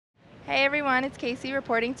Hey everyone, it's Casey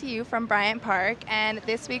reporting to you from Bryant Park, and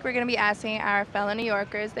this week we're going to be asking our fellow New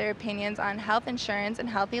Yorkers their opinions on health insurance and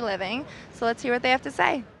healthy living. So let's hear what they have to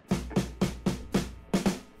say.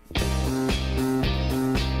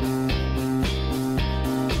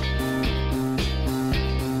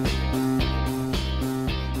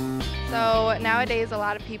 So nowadays a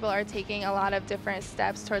lot of people are taking a lot of different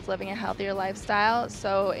steps towards living a healthier lifestyle.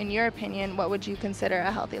 So in your opinion, what would you consider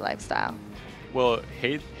a healthy lifestyle? Well,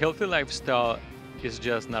 healthy lifestyle is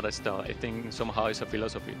just not a style. I think somehow it's a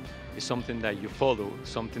philosophy. It's something that you follow,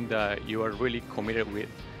 something that you are really committed with.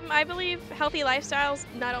 I believe healthy lifestyles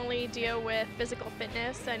not only deal with physical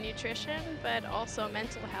fitness and nutrition, but also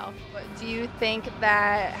mental health. Do you think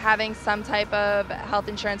that having some type of health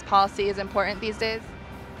insurance policy is important these days?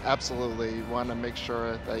 Absolutely. You want to make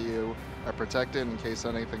sure that you are protected in case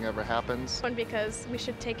anything ever happens. One, because we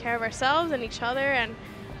should take care of ourselves and each other, and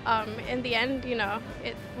in the end,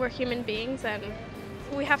 we're human beings and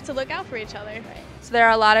we have to look out for each other. So there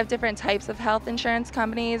are a lot of different types of health insurance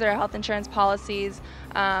companies or health insurance policies,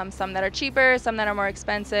 some that are cheaper, some that are more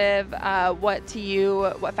expensive.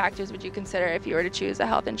 What factors would you consider if you were to choose a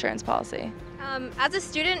health insurance policy? As a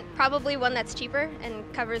student, probably one that's cheaper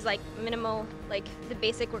and covers minimal, the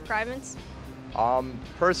basic requirements.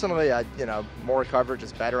 Personally, more coverage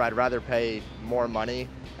is better. I'd rather pay more money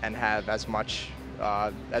and have as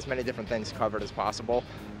many different things covered as possible.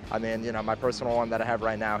 I mean, my personal one that I have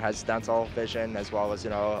right now has dental, vision, as well as, a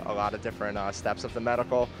lot of different steps of the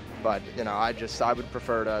medical. But, I would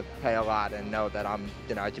prefer to pay a lot and know that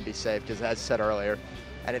I can be safe, because as I said earlier,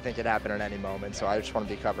 anything could happen at any moment. So I just want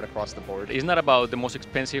to be covered across the board. It's not about the most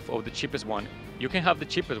expensive or the cheapest one. You can have the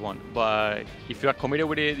cheapest one, but if you are committed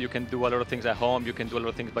with it, you can do a lot of things at home, you can do a lot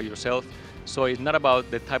of things by yourself. So it's not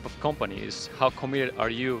about the type of company, it's how committed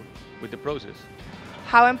are you with the process.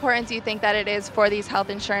 How important do you think that it is for these health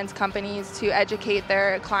insurance companies to educate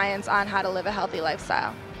their clients on how to live a healthy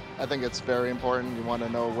lifestyle? I think it's very important. You want to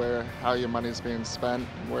know how your money is being spent,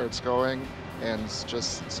 where it's going, and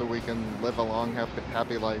just so we can live a long,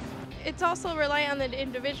 happy life. It's also reliant on the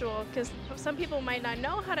individual, because some people might not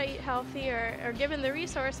know how to eat healthy or are given the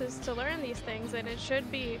resources to learn these things, and it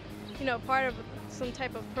should be part of some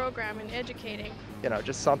type of program in educating.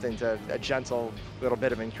 Just something a gentle little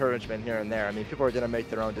bit of encouragement here and there. I mean, people are going to make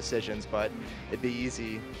their own decisions, but it'd be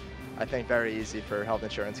easy, I think very easy for health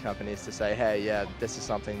insurance companies to say, hey, yeah, this is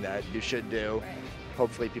something that you should do. Right.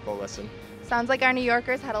 Hopefully people listen. Sounds like our New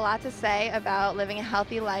Yorkers had a lot to say about living a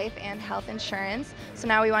healthy life and health insurance. So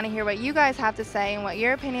now we want to hear what you guys have to say and what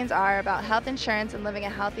your opinions are about health insurance and living a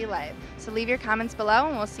healthy life. So leave your comments below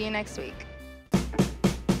and we'll see you next week.